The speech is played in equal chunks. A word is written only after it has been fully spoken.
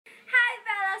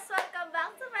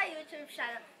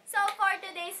channel. So for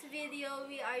today's video,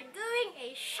 we are doing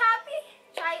a Shopee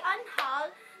try-on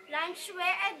haul,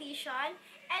 Loungewear edition.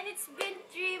 And it's been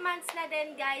 3 months na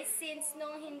din guys since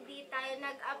nung hindi tayo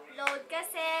nag-upload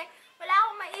kasi wala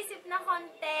akong maisip na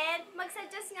content.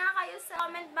 Mag-suggest nga kayo sa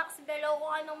comment box below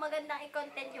kung anong magandang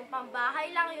i-content, yung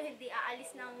pambahay lang, yung hindi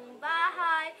aalis ng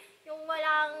bahay, yung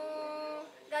walang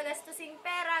gagastusing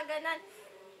pera, ganon.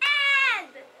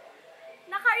 And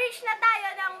naka-reach na tayo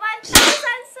ng 1,000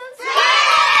 subscribers!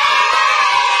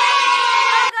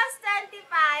 August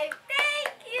 25.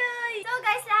 Thank you! So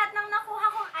guys, lahat ng nakuha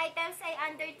kong items ay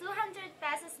under 200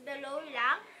 pesos below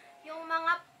lang. Yung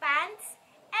mga pants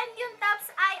and yung tops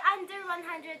ay under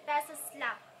 100 pesos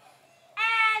lang.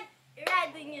 And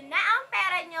ready nyo na ang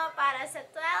pera nyo para sa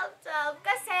 12/12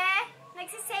 kasi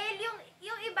nagsisale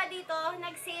yung iba dito,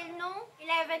 nagsale nung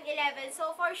 11/11.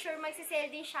 So for sure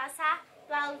magsisale din siya sa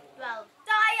 12/12.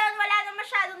 So ayun, wala na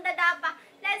masyadong dadapa.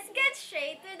 Let's get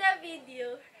straight to the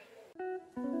video.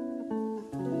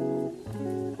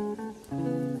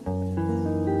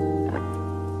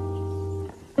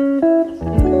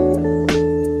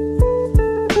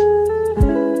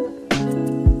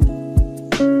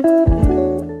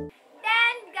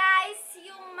 Then guys,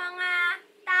 yung mga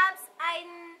tops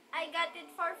I got it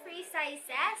for free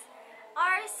sizes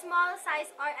or small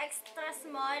size or extra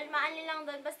small. Maali lang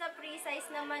doon, basta free size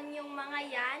naman yung mga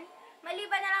yan.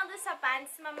 Maliban na lang doon sa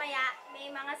pants, mamaya may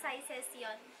mga sizes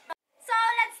yon. So,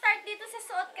 let's start dito sa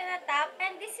suot ka na top.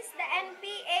 And this is the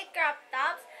NPA crop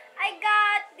tops. I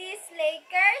got these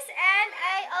Lakers and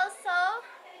I also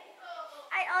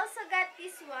got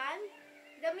this one,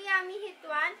 the Miami Heat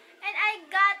one. And I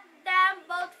got them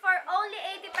both for only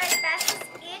 85 pesos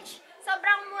each.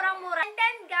 Sobrang murang-mura. And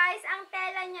then guys, ang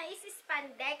tela niya is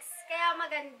spandex, kaya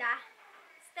maganda.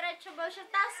 Stretchable siya.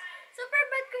 Tapos, super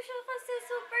bad ko siya kasi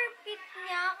super fit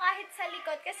niya kahit sa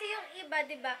likod. Kasi yung iba,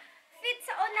 diba, fit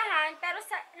sa unahan, pero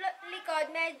sa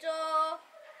likod, medyo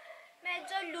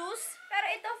loose. Pero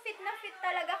ito, fit na fit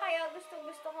talaga, kaya gusto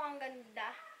ko ang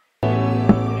ganda.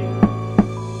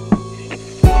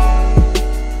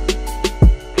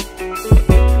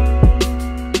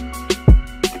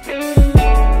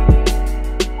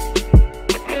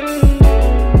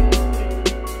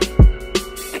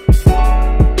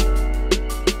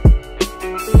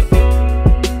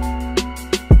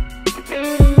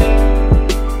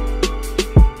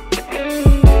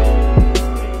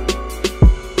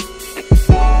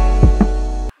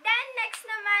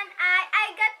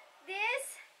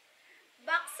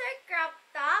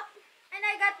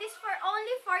 This for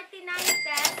only 49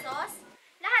 pesos.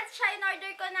 Lahat siya in-order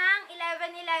ko ng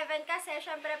 11/11 kasi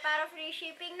syempre para free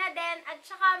shipping na din. At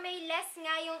saka may less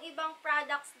nga yung ibang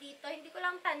products dito. Hindi ko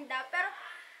lang tanda. Pero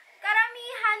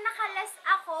karamihan naka-less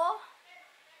ako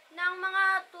ng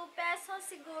mga 2 pesos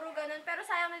siguro ganun. Pero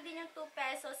sayang na din yung 2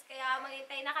 pesos. Kaya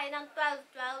maghintay na kayo ng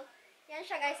 12/12. Yan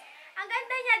siya guys. Ang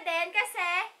ganda niya din kasi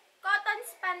cotton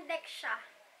spandex siya.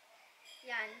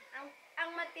 Yan.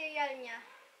 Ang material niya.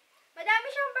 Madami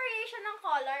siyang variation ng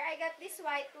color. I got this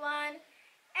white one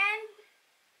and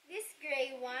this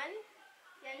gray one.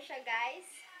 Yan siya guys.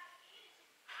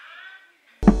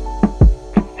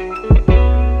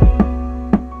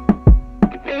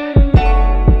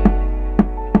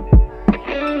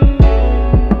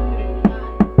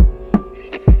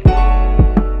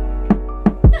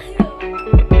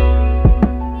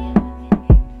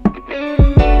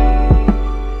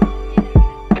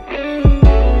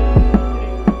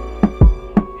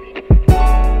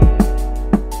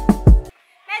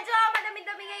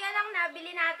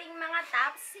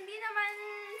 Hindi naman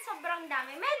sobrang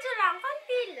dami. Medyo lang,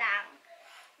 konti lang.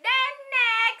 Then,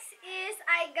 next is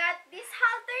I got this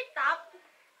halter top.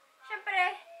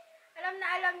 Siyempre,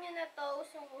 alam nyo na to.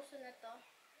 Usong-uso na to.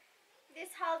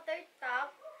 This halter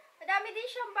top. Madami din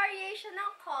siyang variation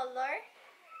ng color.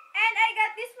 And I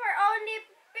got this for only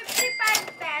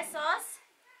 55 pesos.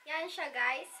 Yan siya,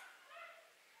 guys.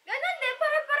 Ganun din,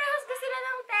 pare-parehas kasi sila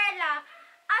ng tela.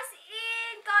 As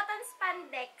in, cotton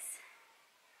spandex.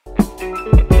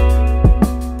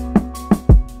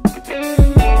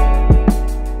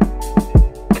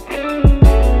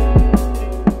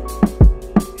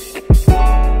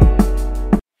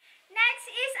 Next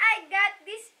is I got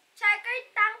this checkered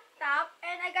tank top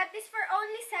and I got this for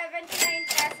only 79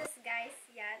 pesos guys.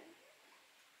 Yan.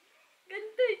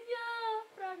 Ganda niya.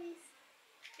 Promise.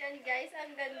 Yan guys,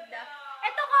 ang ganda.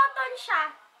 Ito cotton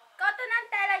siya. Cotton ang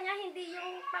tela niya, hindi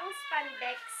yung pang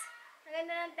spandex. Ang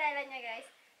ganda ng tela niya guys.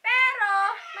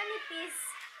 Pero, manipis.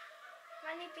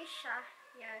 Manipis siya.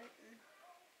 Yan.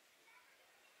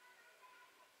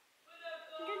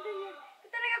 Ang ganda niya. Ito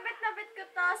talaga bet na bet ko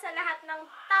to sa lahat ng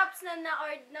tops na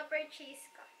na-purchase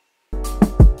ko.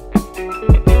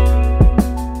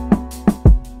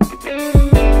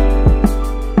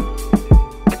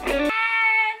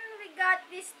 And we got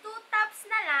these two tops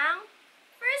na lang.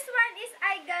 First one is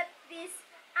I got this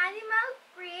animal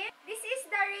print. This is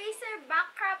the racer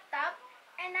back crop top.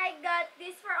 And I got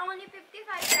this for only 55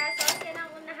 pesos. Yan ang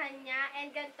unahan niya.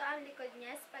 And ganito ang likod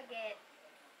niya. Spaghetti.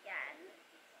 Yan.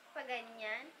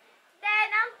 Paganyan. Then,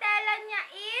 ang tela niya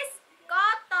is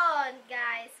cotton,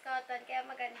 guys. Cotton. Kaya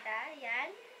maganda. Yan.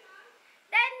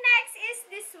 Then, next is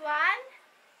this one.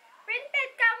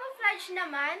 Printed camouflage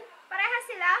naman. Pareha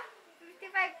sila.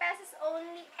 55 pesos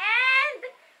only. And,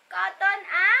 cotton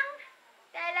ang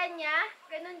tela niya.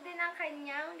 Ganun din ang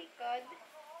kanyang likod.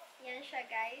 Yan siya,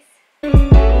 guys.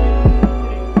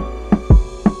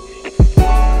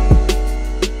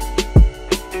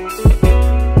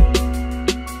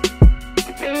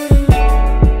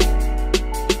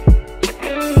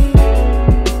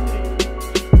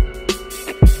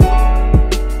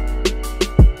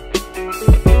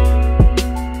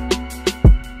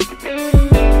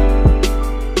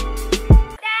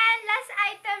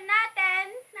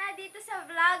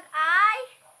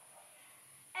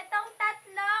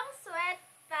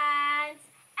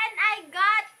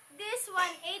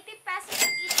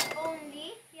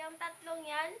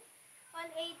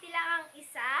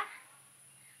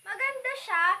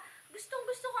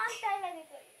 Gustong-gusto ko ang tela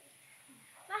nito.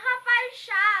 Mahapal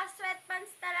siya.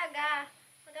 Sweatpants talaga.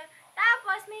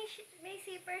 Tapos, may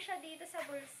zipper siya dito sa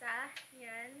bulsa.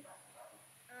 Yan.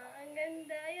 Ang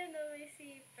ganda. Yan o, may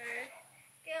zipper.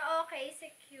 Kaya okay,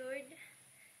 secured.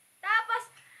 Tapos,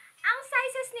 ang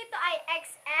sizes nito ay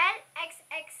XL,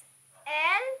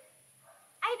 XXL.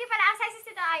 Ay, di pala. Ang sizes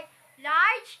nito ay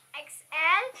large,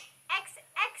 XL,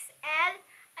 XXL,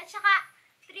 at saka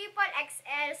triple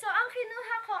XL. So, ang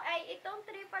kinuha ko ay itong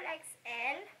triple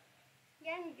XL.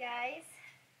 Yan, guys.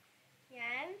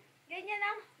 Yan. Ganyan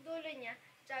ang dulo niya.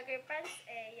 Jogger pants,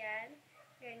 yan.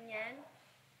 Ganyan.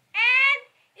 And,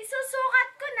 isusukat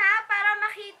ko na para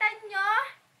makita nyo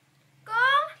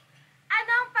kung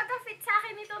ano ang pagka-fit sa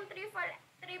akin itong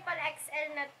triple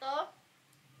XL na to.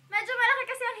 Medyo malaki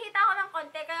kasi ang hita ko ng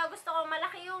konti, kaya gusto ko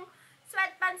malaki yung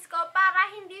sweatpants ko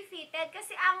para hindi fitted.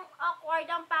 Kasi ang awkward,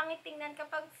 ang pangit tingnan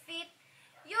kapag fit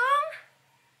yung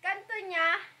ganito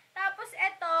niya. Tapos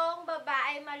etong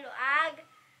baba ay maluag.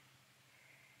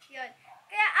 Yun.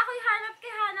 Kaya ako'y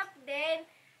hanap din.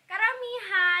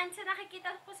 Karamihan sa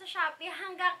nakikita ko sa Shopee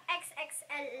hanggang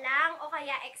XXL lang o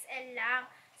kaya XL lang.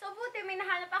 So buti may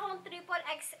nahanap akong triple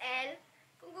XL.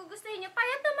 Kung gugustuhin nyo,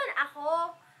 payat naman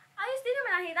ako. Ayos din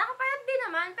naman ang hita ko, payat din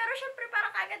naman. Pero syempre para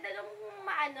kagad na lang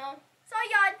maano. So,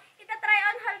 yun. Ita-try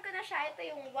on haul ko na siya. Ito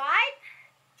yung white,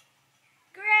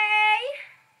 gray,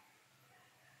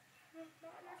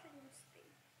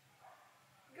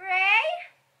 gray,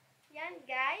 yan,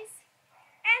 guys.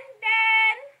 And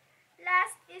then,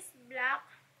 last is black.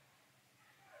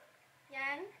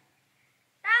 Yan.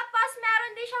 Tapos,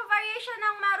 meron din siyang variation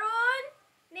ng maroon,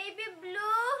 navy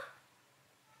blue,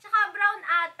 tsaka brown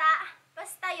ata.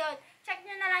 Basta yun. Check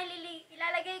nyo na lang.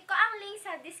 Ilalagay ko ang link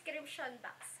sa description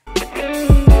box.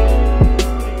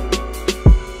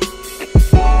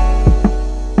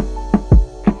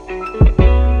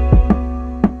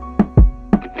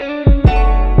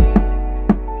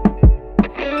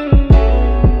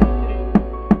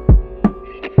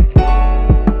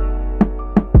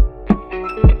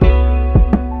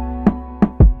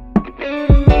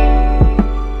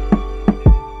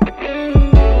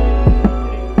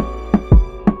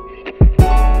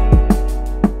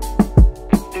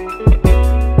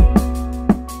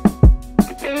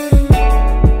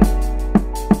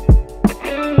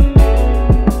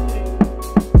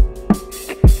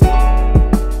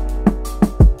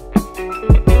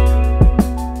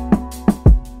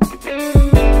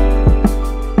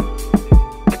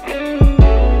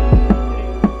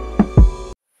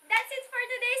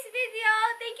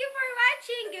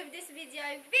 Give this video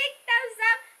a big thumbs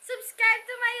up, subscribe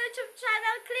to my YouTube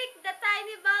channel, click the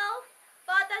tiny bell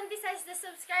button besides the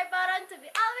subscribe button to be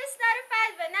always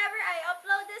notified whenever I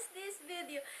upload this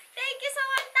video. Thank you sa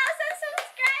 1,000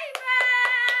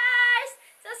 subscribers!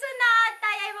 Sa sunod,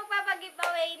 tayo ay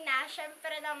magpapag-giveaway na.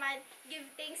 Syempre naman, give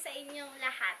thanks sa inyong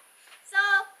lahat. So,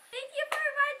 thank you for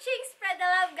watching. Spread the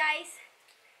love, guys.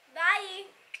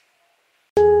 Bye!